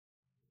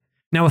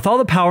Now, with all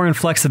the power and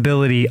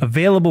flexibility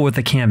available with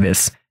the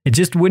canvas, it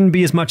just wouldn't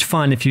be as much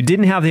fun if you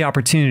didn't have the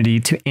opportunity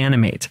to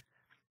animate.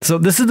 So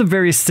this is a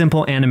very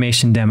simple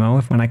animation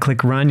demo. When I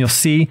click run, you'll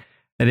see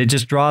that it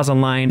just draws a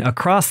line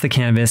across the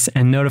canvas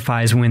and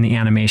notifies when the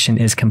animation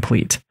is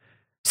complete.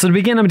 So to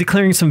begin, I'm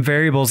declaring some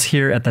variables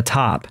here at the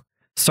top,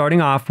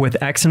 starting off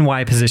with X and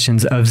Y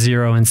positions of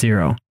 0 and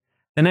 0.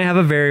 Then I have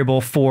a variable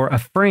for a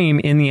frame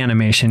in the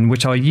animation,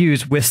 which I'll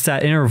use with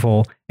set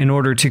interval in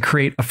order to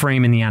create a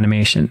frame in the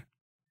animation.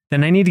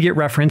 Then I need to get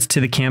reference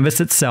to the canvas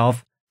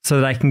itself so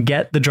that I can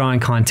get the drawing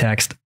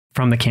context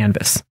from the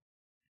canvas.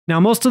 Now,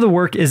 most of the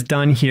work is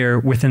done here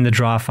within the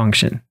draw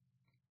function.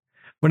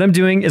 What I'm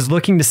doing is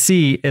looking to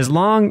see, as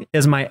long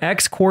as my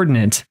X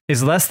coordinate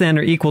is less than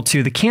or equal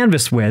to the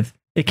canvas width,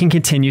 it can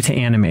continue to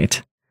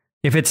animate.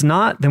 If it's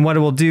not, then what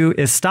it will do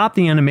is stop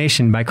the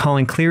animation by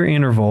calling clear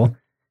interval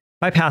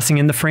by passing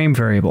in the frame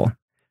variable.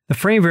 The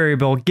frame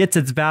variable gets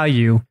its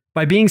value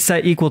by being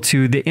set equal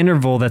to the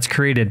interval that's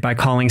created by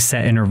calling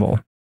set interval.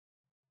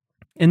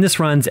 And this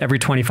runs every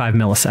 25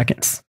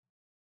 milliseconds.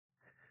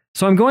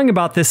 So I'm going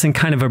about this in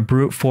kind of a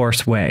brute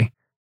force way.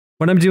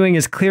 What I'm doing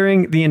is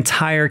clearing the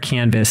entire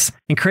canvas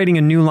and creating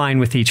a new line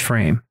with each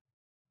frame.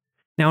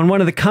 Now, in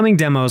one of the coming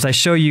demos, I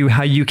show you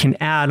how you can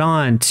add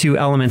on to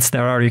elements that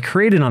are already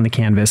created on the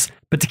canvas,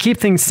 but to keep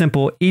things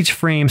simple, each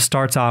frame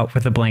starts out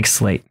with a blank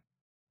slate.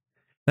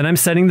 Then I'm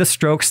setting the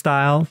stroke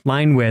style,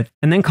 line width,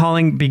 and then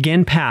calling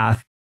begin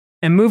path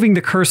and moving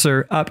the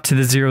cursor up to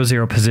the 0,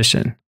 0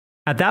 position.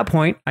 At that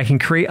point, I can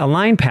create a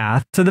line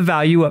path to the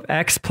value of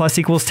X plus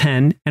equals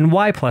 10 and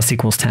Y plus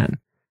equals 10.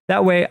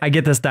 That way, I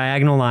get this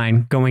diagonal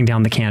line going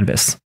down the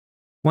canvas.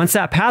 Once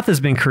that path has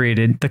been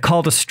created, the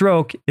call to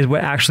stroke is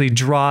what actually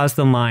draws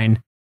the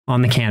line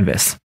on the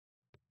canvas.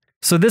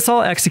 So this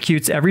all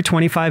executes every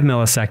 25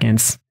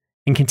 milliseconds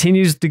and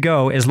continues to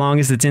go as long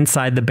as it's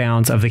inside the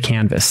bounds of the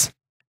canvas.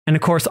 And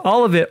of course,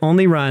 all of it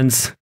only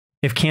runs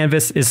if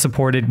Canvas is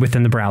supported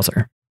within the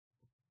browser.